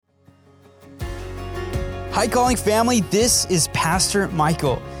Hi, Calling family. This is Pastor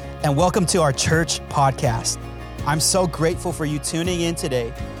Michael, and welcome to our church podcast. I'm so grateful for you tuning in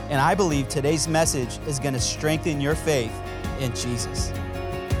today, and I believe today's message is going to strengthen your faith in Jesus.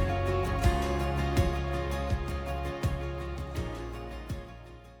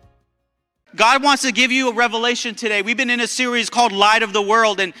 God wants to give you a revelation today. We've been in a series called Light of the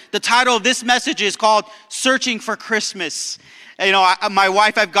World, and the title of this message is called Searching for Christmas. You know, my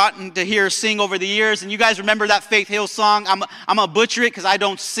wife I've gotten to hear sing over the years, and you guys remember that Faith Hill song? I'm going to butcher it because I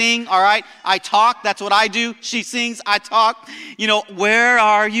don't sing, all right? I talk, that's what I do. She sings, I talk. You know, where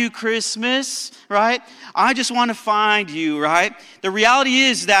are you, Christmas, right? I just want to find you, right? The reality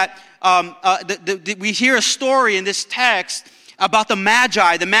is that we hear a story in this text about the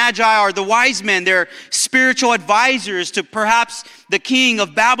Magi. The Magi are the wise men. They're spiritual advisors to perhaps the king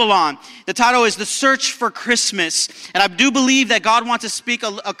of Babylon. The title is The Search for Christmas. And I do believe that God wants to speak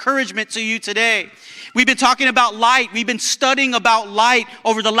encouragement to you today. We've been talking about light. We've been studying about light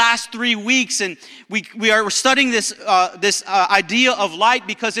over the last 3 weeks. And we are studying this idea of light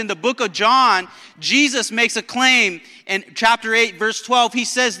because in the book of John, Jesus makes a claim in chapter 8, verse 12. He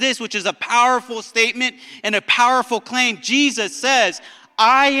says this, which is a powerful statement and a powerful claim. Jesus says,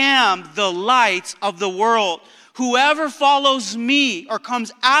 I am the light of the world. Whoever follows me or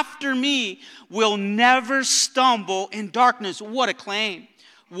comes after me will never stumble in darkness. What a claim.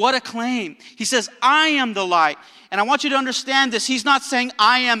 What a claim. He says, I am the light. And I want you to understand this. He's not saying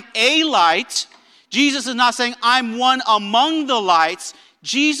I am a light. Jesus is not saying I'm one among the lights.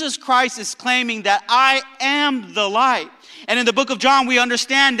 Jesus Christ is claiming that I am the light. And in the book of John, we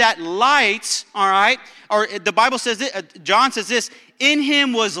understand that light, all right, or the Bible says this, John says this, in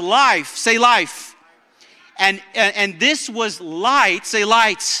him was life, say life. And this was light, say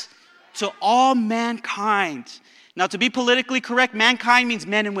light, to all mankind. Now, to be politically correct, mankind means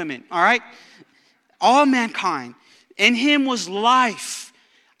men and women, all right? All mankind. In him was life.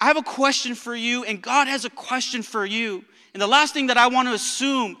 I have a question for you, and God has a question for you. And the last thing that I want to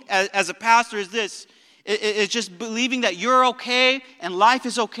assume as a pastor is this. It's just believing that you're okay and life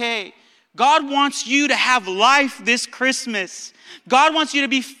is okay. God wants you to have life this Christmas. God wants you to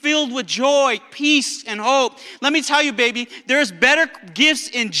be filled with joy, peace, and hope. Let me tell you, baby, there's better gifts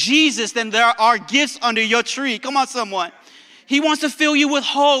in Jesus than there are gifts under your tree. Come on, someone. He wants to fill you with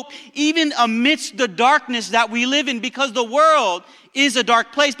hope, even amidst the darkness that we live in, because the world is a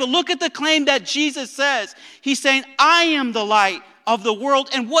dark place. But look at the claim that Jesus says. He's saying, I am the light of the world.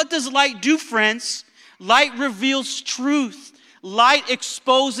 And what does light do, friends? Light reveals truth. Light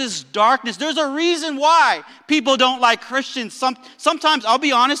exposes darkness. There's a reason why people don't like Christians. Sometimes, I'll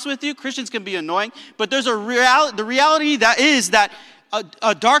be honest with you, Christians can be annoying, but there's the reality that is that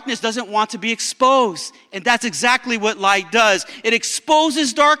a darkness doesn't want to be exposed. And that's exactly what light does. It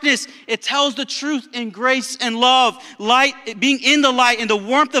exposes darkness. It tells the truth in grace and love. Light, being in the light, in the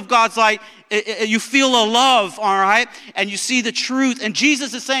warmth of God's light, you feel a love, all right? And you see the truth. And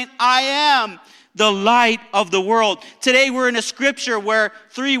Jesus is saying, I am the light of the world. Today we're in a scripture where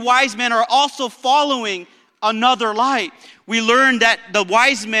 3 wise men are also following another light. We learn that the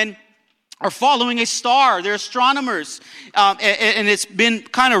wise men are following a star. They're astronomers. And it's been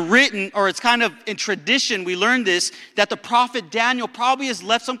kind of written, or it's kind of in tradition, we learned this, that the prophet Daniel probably has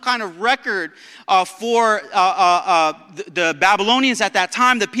left some kind of record for the Babylonians at that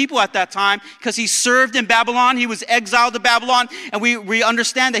time, the people at that time, because he served in Babylon. He was exiled to Babylon. And we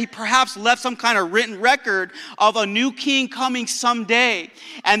understand that he perhaps left some kind of written record of a new king coming someday.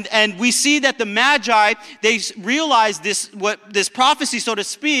 And we see that the Magi, they realize this prophecy, so to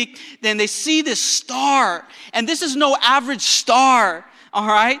speak. Then they see this star, and this is no average star, all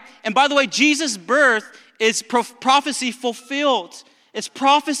right? And by the way, Jesus' birth is prophecy fulfilled. It's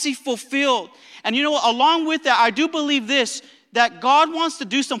prophecy fulfilled. And you know, along with that, I do believe this, that God wants to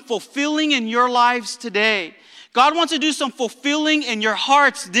do some fulfilling in your lives today. God wants to do some fulfilling in your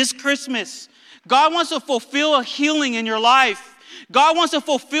hearts this Christmas. God wants to fulfill a healing in your life. God wants to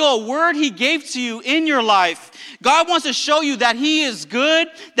fulfill a word he gave to you in your life. God wants to show you that he is good,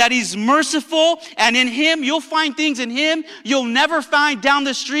 that he's merciful, and in him, you'll find things in him you'll never find down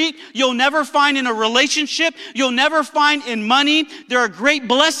the street, you'll never find in a relationship, you'll never find in money. There are great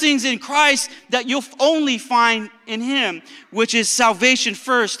blessings in Christ that you'll only find in him, which is salvation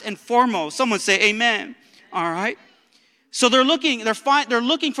first and foremost. Someone say amen. All right. So they're looking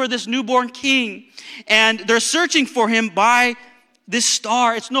for this newborn king, and they're searching for him by this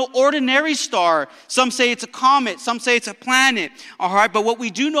star. It's no ordinary star. Some say it's a comet. Some say it's a planet. All right, but what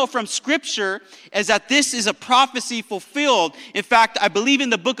we do know from Scripture is that this is a prophecy fulfilled. In fact, I believe in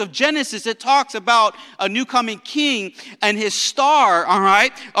the book of Genesis, it talks about a new coming king and his star, all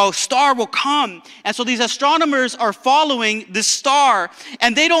right? A star will come. And so these astronomers are following this star,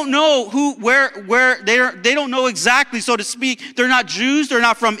 and they don't know where they don't know exactly, so to speak. They're not Jews. They're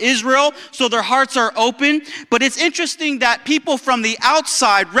not from Israel, so their hearts are open. But it's interesting that people from the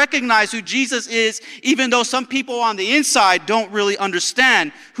outside recognize who Jesus is, even though some people on the inside don't really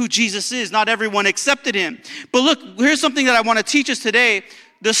understand who Jesus is. Not everyone accepted him. But look, here's something that I want to teach us today.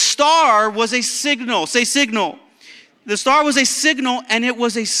 The star was a signal. Say signal. The star was a signal, and it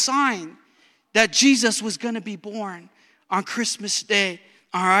was a sign that Jesus was going to be born on Christmas Day.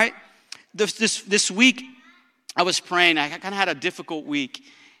 All right? This week, I was praying. I kind of had a difficult week.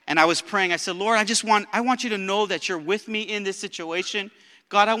 And I was praying. I said, Lord, I want you to know that you're with me in this situation.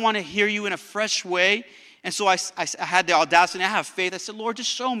 God, I want to hear you in a fresh way. And so I had the audacity. I have faith. I said, Lord, just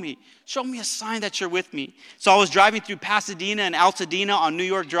show me. Show me a sign that you're with me. So I was driving through Pasadena and Altadena on New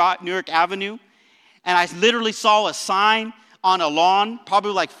York Avenue. And I literally saw a sign on a lawn,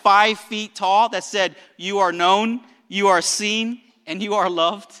 probably like 5 feet tall, that said, you are known, you are seen, and you are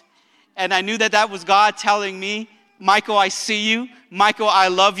loved. And I knew that was God telling me, Michael, I see you. Michael, I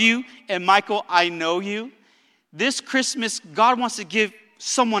love you. And Michael, I know you. This Christmas, God wants to give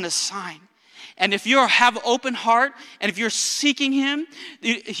someone a sign. And if you have an open heart, and if you're seeking him,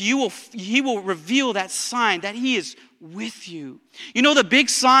 he will reveal that sign that he is with you. You know the big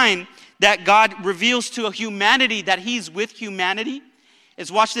sign that God reveals to a humanity that he's with humanity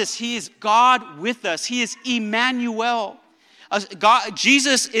is, watch this, he is God with us. He is Emmanuel.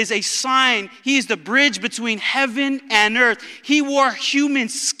 Jesus is a sign. He is the bridge between heaven and earth. He wore human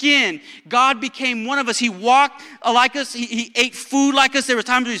skin. God became one of us. He walked like us. He ate food like us. There were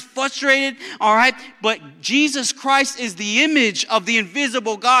times when he was frustrated, all right? But Jesus Christ is the image of the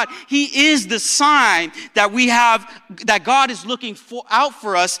invisible God. He is the sign that we have, that God is looking out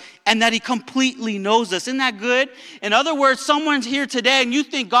for us, and that he completely knows us. Isn't that good? In other words, someone's here today and you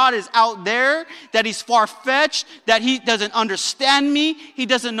think God is out there, that he's far-fetched, that he doesn't understand me, he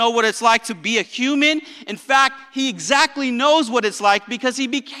doesn't know what it's like to be a human. In fact, he exactly knows what it's like because he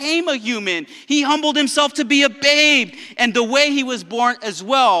became a human. He humbled himself to be a babe. And the way he was born as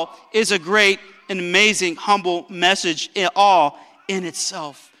well is a great and amazing, humble message all in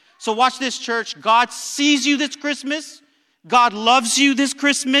itself. So watch this, church. God sees you this Christmas. God loves you this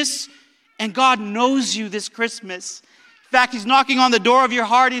Christmas, and God knows you this Christmas. In fact, he's knocking on the door of your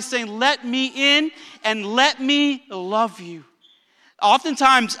heart. He's saying, let me in and let me love you.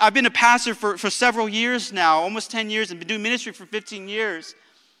 Oftentimes, I've been a pastor for several years now, almost 10 years, and been doing ministry for 15 years.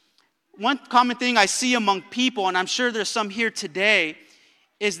 One common thing I see among people, and I'm sure there's some here today,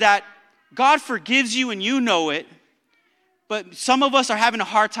 is that God forgives you and you know it, but some of us are having a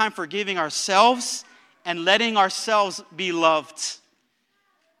hard time forgiving ourselves and letting ourselves be loved.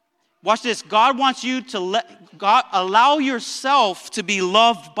 Watch this. God wants you to allow yourself to be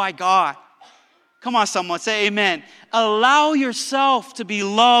loved by God. Come on, someone, say amen. Allow yourself to be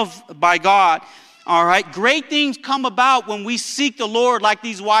loved by God. All right, great things come about when we seek the Lord like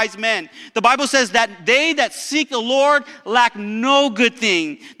these wise men. The Bible says that they that seek the Lord lack no good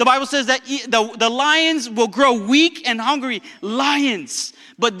thing. The Bible says that the lions will grow weak and hungry. Lions.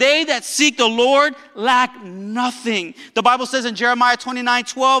 But they that seek the Lord lack nothing. The Bible says in Jeremiah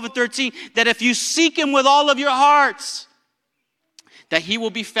 29:12 and 13 that if you seek him with all of your hearts, that he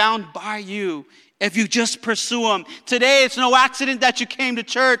will be found by you if you just pursue him. Today, it's no accident that you came to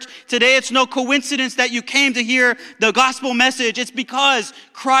church. Today, it's no coincidence that you came to hear the gospel message. It's because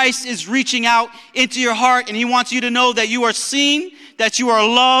Christ is reaching out into your heart, and he wants you to know that you are seen, that you are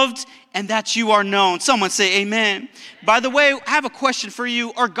loved, and that you are known. Someone say amen. By the way, I have a question for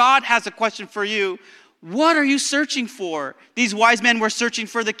you, or God has a question for you. What are you searching for? These wise men were searching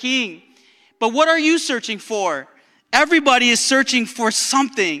for the king. But what are you searching for? Everybody is searching for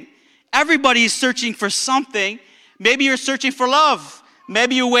something. Everybody is searching for something. Maybe you're searching for love.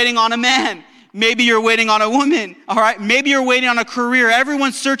 Maybe you're waiting on a man. Maybe you're waiting on a woman. All right. Maybe you're waiting on a career.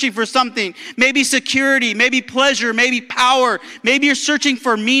 Everyone's searching for something. Maybe security, maybe pleasure, maybe power. Maybe you're searching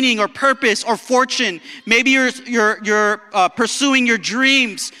for meaning or purpose or fortune. Maybe you're pursuing your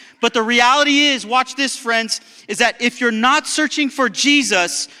dreams. But the reality is, watch this, friends, is that if you're not searching for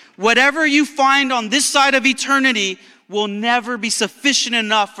Jesus, whatever you find on this side of eternity will never be sufficient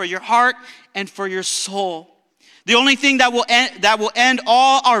enough for your heart and for your soul. The only thing that will end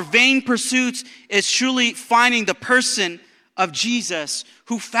all our vain pursuits is truly finding the person of Jesus,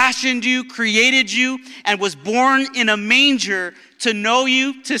 who fashioned you, created you, and was born in a manger to know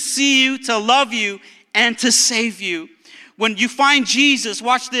you, to see you, to love you, and to save you. When you find Jesus,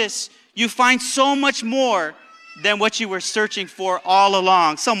 watch this, you find so much more than what you were searching for all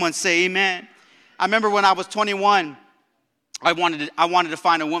along. Someone say amen. I remember when I was 21, I wanted to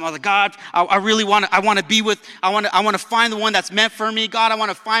find a woman. I was like, God, I want to find the one that's meant for me. God, I want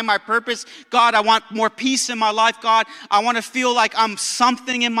to find my purpose. God, I want more peace in my life. God, I want to feel like I'm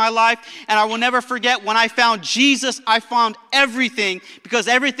something in my life. And I will never forget when I found Jesus, I found everything, because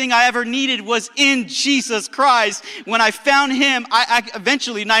everything I ever needed was in Jesus Christ. When I found him, I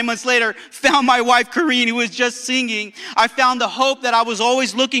eventually, 9 months later, found my wife, Corrine, who was just singing. I found the hope that I was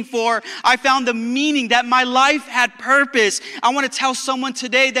always looking for. I found the meaning that my life had purpose. I want to tell someone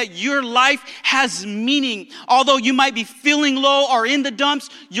today that your life has meaning. Although you might be feeling low or in the dumps,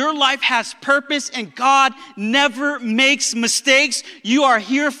 your life has purpose, and God never makes mistakes. You are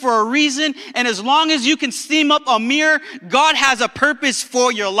here for a reason, and as long as you can steam up a mirror, God has a purpose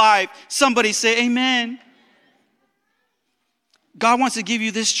for your life. Somebody say amen. God wants to give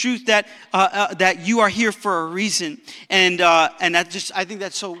you this truth that you are here for a reason, and I think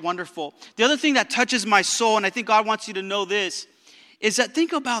that's so wonderful. The other thing that touches my soul, and I think God wants you to know this, is that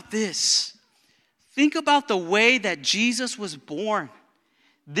think about this. Think about the way that Jesus was born.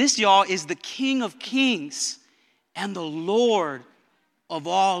 This, y'all, is the King of Kings and the Lord of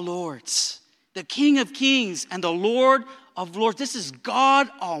all lords. The King of Kings and the Lord of lords. This is God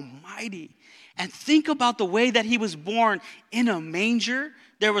Almighty. And think about the way that he was born in a manger.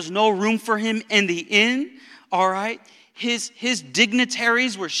 There was no room for him in the inn, all right? His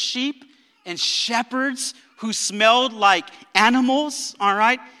dignitaries were sheep and shepherds who smelled like animals, all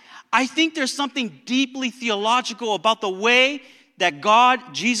right? I think there's something deeply theological about the way that God,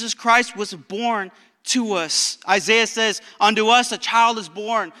 Jesus Christ, was born to us. Isaiah says, unto us a child is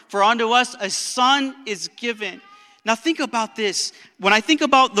born, for unto us a son is given. Now think about this. When I think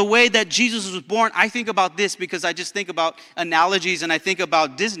about the way that Jesus was born, I think about this because I just think about analogies and I think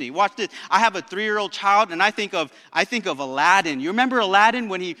about Disney. Watch this. I have a 3-year-old child and I think of Aladdin. You remember Aladdin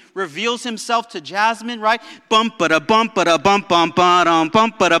when he reveals himself to Jasmine, right? Bump ba da bump ba da bump bump ba dum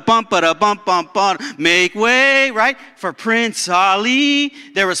bump ba da bump ba da bump bump ba. Make way, right? For Prince Ali.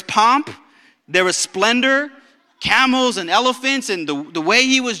 There was pomp, there was splendor, camels and elephants, and the way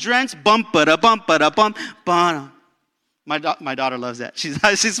he was dressed, bump ba da bump ba da bump ba dum. My daughter loves that.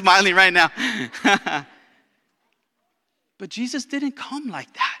 She's smiling right now. But Jesus didn't come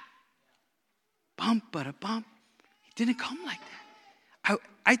like that. Bump, but a bump. He didn't come like that.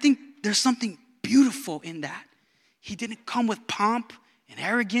 I think there's something beautiful in that. He didn't come with pomp and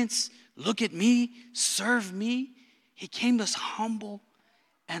arrogance. Look at me, serve me. He came as humble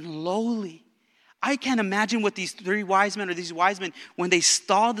and lowly. I can't imagine what these wise men, when they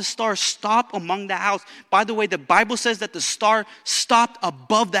saw the star stop among the house. By the way, the Bible says that the star stopped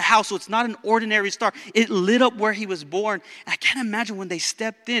above the house, so it's not an ordinary star. It lit up where he was born. And I can't imagine when they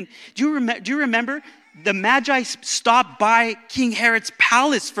stepped in. Do you remember? The Magi stopped by King Herod's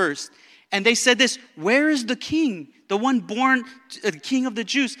palace first, and they said this, where is the king? The one born king of the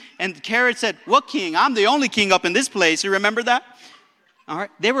Jews. And Herod said, what king? I'm the only king up in this place. You remember that? All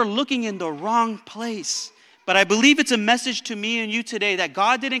right, they were looking in the wrong place. But I believe it's a message to me and you today that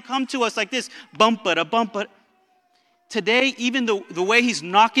God didn't come to us like this, bump it, a bump it. Today, even the way he's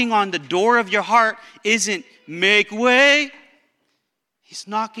knocking on the door of your heart isn't make way. He's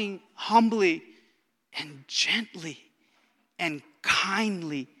knocking humbly and gently and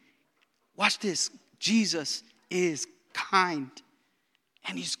kindly. Watch this. Jesus is kind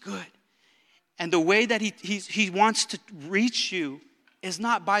and he's good. And the way that he wants to reach you is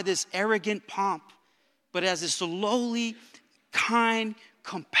not by this arrogant pomp, but as this lowly, kind,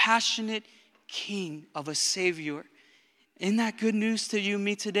 compassionate king of a Savior. Isn't that good news to you and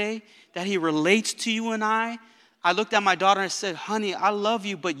me today? That he relates to you and I? I looked at my daughter and said, honey, I love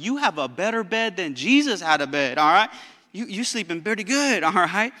you, but you have a better bed than Jesus had a bed, all right? You're sleeping pretty good, all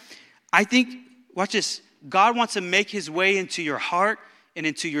right? I think, watch this, God wants to make his way into your heart and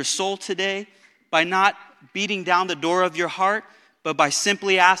into your soul today by not beating down the door of your heart, but by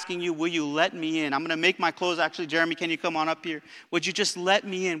simply asking you, will you let me in? I'm going to make my close. Actually, Jeremy, can you come on up here? Would you just let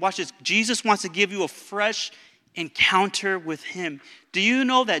me in? Watch this. Jesus wants to give you a fresh encounter with him. Do you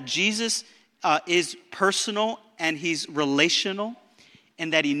know that Jesus is personal and he's relational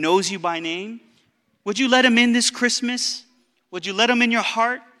and that he knows you by name? Would you let him in this Christmas? Would you let him in your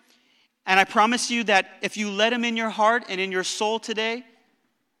heart? And I promise you that if you let him in your heart and in your soul today,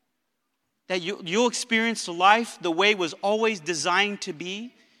 that you'll experience life the way it was always designed to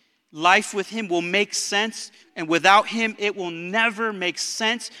be. Life with him will make sense. And without him, it will never make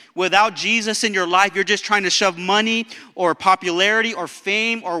sense. Without Jesus in your life, you're just trying to shove money or popularity or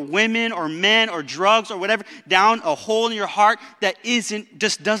fame or women or men or drugs or whatever down a hole in your heart that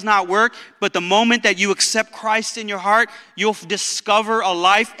just does not work. But the moment that you accept Christ in your heart, you'll discover a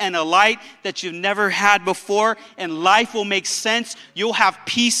life and a light that you've never had before. And life will make sense. You'll have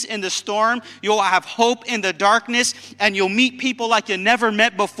peace in the storm. You'll have hope in the darkness. And you'll meet people like you never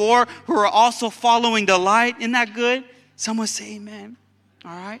met before who are also following the light. Isn't that good? Someone say amen.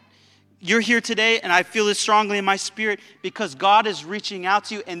 All right. You're here today, and I feel it strongly in my spirit because God is reaching out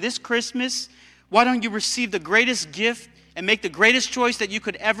to you. And this Christmas, why don't you receive the greatest gift and make the greatest choice that you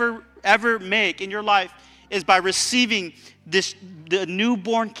could ever make in your life is by receiving the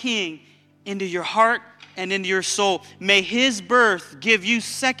newborn King into your heart and into your soul. May his birth give you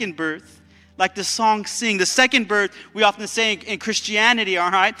second birth. Like the song sing. The second birth, we often say in Christianity,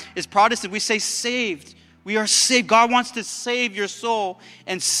 all right, is Protestant. We say saved. We are saved. God wants to save your soul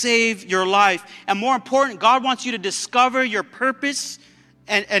and save your life. And more important, God wants you to discover your purpose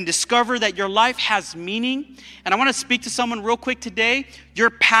and discover that your life has meaning. And I want to speak to someone real quick today.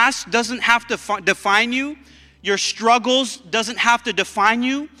 Your past doesn't have to define you. Your struggles doesn't have to define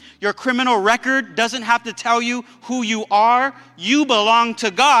you. Your criminal record doesn't have to tell you who you are. You belong to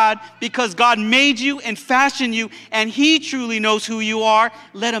God because God made you and fashioned you, and he truly knows who you are.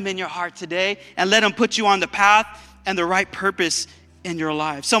 Let him in your heart today, and let him put you on the path and the right purpose in your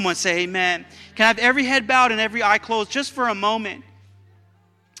life. Someone say amen. Can I have every head bowed and every eye closed just for a moment?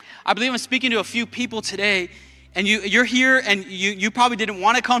 I believe I'm speaking to a few people today, and you're here, and you probably didn't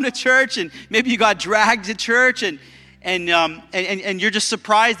want to come to church, and maybe you got dragged to church, and you're just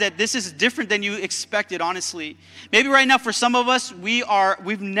surprised that this is different than you expected, honestly. Maybe right now for some of us,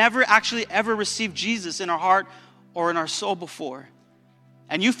 we've never actually ever received Jesus in our heart or in our soul before.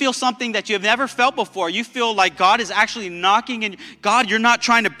 And you feel something that you have never felt before. You feel like God is actually knocking, and God, you're not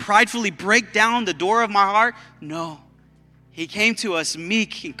trying to pridefully break down the door of my heart. No. He came to us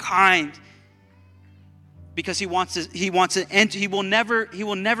meek and kind because he wants to enter. He will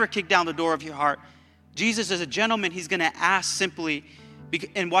never kick down the door of your heart. Jesus is a gentleman. He's going to ask simply,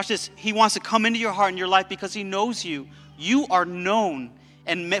 and watch this, he wants to come into your heart and your life because he knows you. You are known.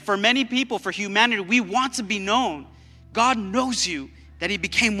 And for many people, for humanity, we want to be known. God knows you, that he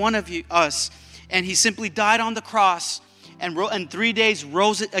became one of us. And he simply died on the cross and in 3 days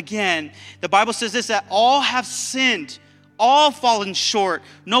rose it again. The Bible says this, that all have sinned, all fallen short.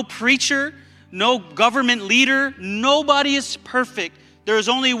 No preacher, no government leader, nobody is perfect. There is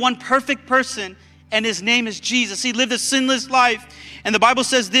only one perfect person, and his name is Jesus. He lived a sinless life. And the Bible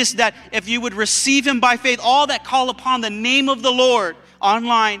says this, that if you would receive him by faith, all that call upon the name of the Lord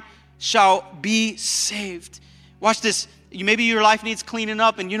online shall be saved. Watch this. Maybe your life needs cleaning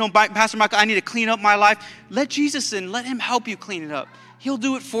up, and Pastor Michael, I need to clean up my life. Let Jesus in. Let him help you clean it up. He'll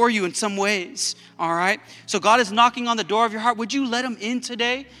do it for you in some ways, all right? So God is knocking on the door of your heart. Would you let him in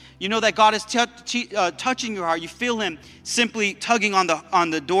today? You know that God is touching your heart. You feel him simply tugging on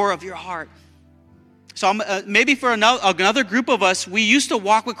the door of your heart. So maybe for another group of us, we used to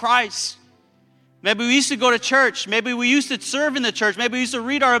walk with Christ. Maybe we used to go to church. Maybe we used to serve in the church. Maybe we used to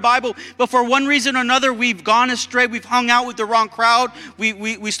read our Bible. But for one reason or another, we've gone astray. We've hung out with the wrong crowd.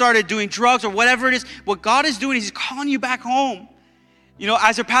 We started doing drugs or whatever it is. What God is doing is he's calling you back home.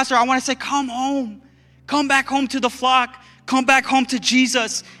 As a pastor, I want to say, come home. Come back home to the flock. Come back home to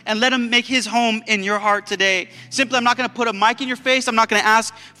Jesus and let him make his home in your heart today. Simply, I'm not going to put a mic in your face. I'm not going to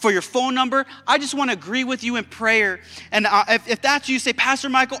ask for your phone number. I just want to agree with you in prayer. And if that's you, say, Pastor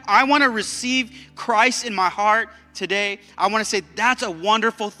Michael, I want to receive Christ in my heart today. I want to say that's a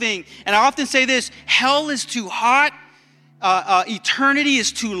wonderful thing. And I often say this, hell is too hot. Eternity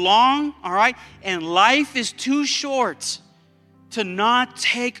is too long, all right? And life is too short to not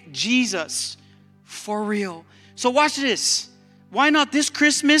take Jesus for real. So watch this. Why not this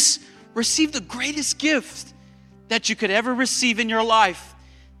Christmas receive the greatest gift that you could ever receive in your life?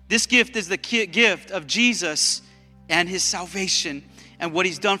 This gift is the gift of Jesus and his salvation and what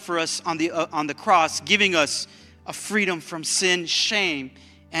he's done for us on the cross, giving us a freedom from sin, shame,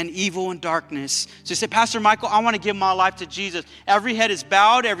 and evil and darkness. So you say, Pastor Michael, I want to give my life to Jesus. Every head is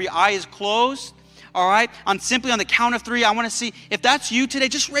bowed, every eye is closed. All right? Simply on the count of 3, I want to see if that's you today.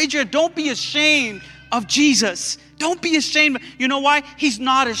 Just raise your hand. Don't be ashamed of Jesus. Don't be ashamed. You know why? He's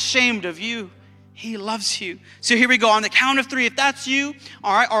not ashamed of you. He loves you. So here we go. On the count of 3, if that's you,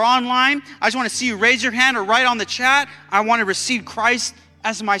 all right, or online, I just want to see you raise your hand or write on the chat. I want to receive Christ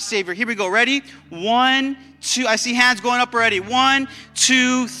as my Savior. Here we go. Ready? 1, two. I see hands going up already. 1,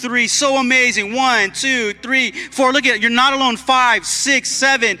 2, 3. So amazing. 1, 2, 3, 4. Look at it. You're not alone. 5, 6,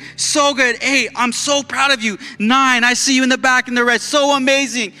 7. So good. 8. I'm so proud of you. 9. I see you in the back in the red. So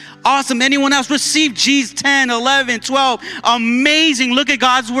amazing. Awesome. Anyone else? Receive Jesus. 10, 11, 12. Amazing. Look at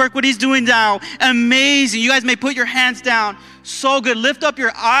God's work, what he's doing now. Amazing. You guys may put your hands down. So good. Lift up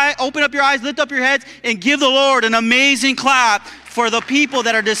your eye, open up your eyes, lift up your heads, and give the Lord an amazing clap for the people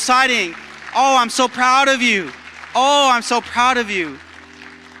that are deciding, oh, I'm so proud of you. Oh, I'm so proud of you.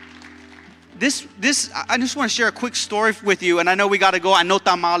 I just want to share a quick story with you, and I know we got to go. I know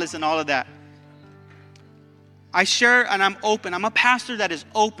tamales and all of that. I share and I'm open. I'm a pastor that is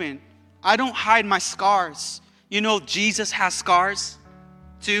open. I don't hide my scars. You know, Jesus has scars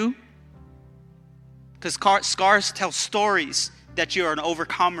too. Because scars tell stories that you're an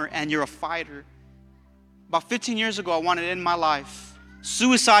overcomer and you're a fighter. About 15 years ago, I wanted to end my life.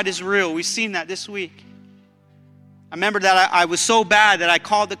 Suicide is real. We've seen that this week. I remember that I was so bad that I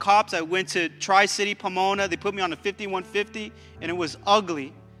called the cops. I went to Tri-City, Pomona. They put me on a 5150, and it was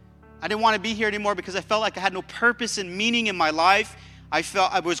ugly. I didn't want to be here anymore because I felt like I had no purpose and meaning in my life. I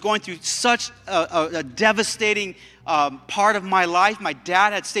felt I was going through such a devastating part of my life. My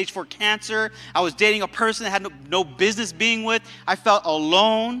dad had stage 4 cancer. I was dating a person that had no business being with. I felt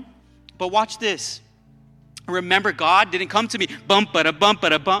alone. But watch this. Remember, God didn't come to me, bump,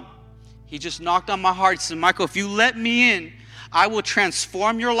 bump. He just knocked on my heart and said, Michael, if you let me in, I will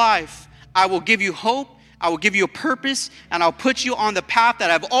transform your life. I will give you hope. I will give you a purpose, and I'll put you on the path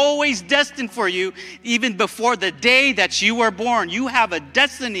that I've always destined for you, even before the day that you were born. You have a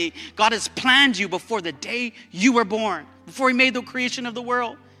destiny. God has planned you before the day you were born, before he made the creation of the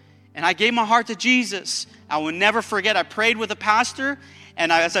world. And I gave my heart to Jesus. I will never forget, I prayed with a pastor, and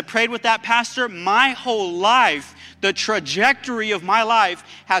as I prayed with that pastor, my whole life, the trajectory of my life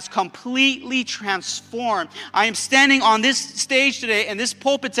has completely transformed. I am standing on this stage today, in this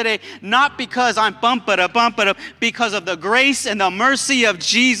pulpit today, not because I'm bump-a-da, because of the grace and the mercy of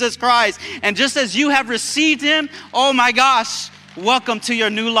Jesus Christ. And just as you have received him, oh my gosh, welcome to your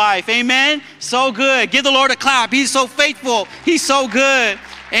new life. Amen? So good. Give the Lord a clap. He's so faithful. He's so good.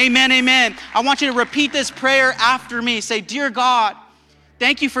 Amen, amen. I want you to repeat this prayer after me. Say, Dear God,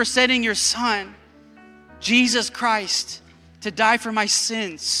 thank you for sending your son, Jesus Christ, to die for my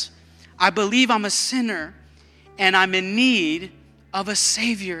sins. I believe I'm a sinner and I'm in need of a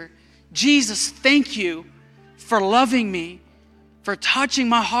Savior. Jesus, thank you for loving me, for touching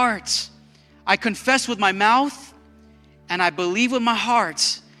my heart. I confess with my mouth and I believe with my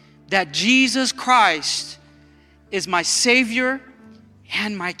heart that Jesus Christ is my Savior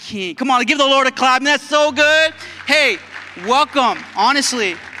and my King. Come on, give the Lord a clap. That's so good. Hey, welcome.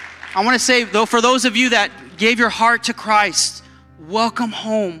 Honestly, I want to say, though, for those of you that gave your heart to Christ, welcome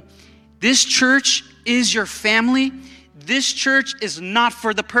home. This church is your family. This church is not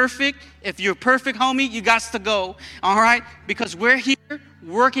for the perfect. If you're perfect, homie, you got to go. All right? Because we're here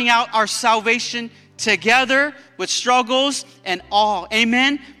working out our salvation together with struggles and all.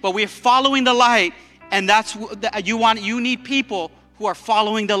 Amen? But we're following the light, and that's you need people who are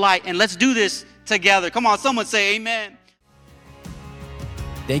following the light. And let's do this together. Come on, someone say amen.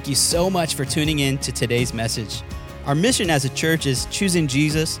 Thank you so much for tuning in to today's message. Our mission as a church is choosing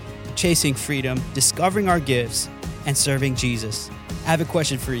Jesus, chasing freedom, discovering our gifts, and serving Jesus. I have a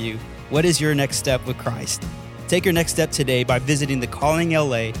question for you. What is your next step with Christ? Take your next step today by visiting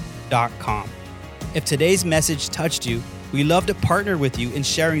thecallingla.com. If today's message touched you, we'd love to partner with you in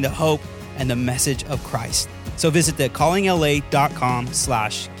sharing the hope and the message of Christ. So visit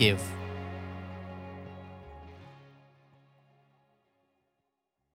thecallingla.com/give.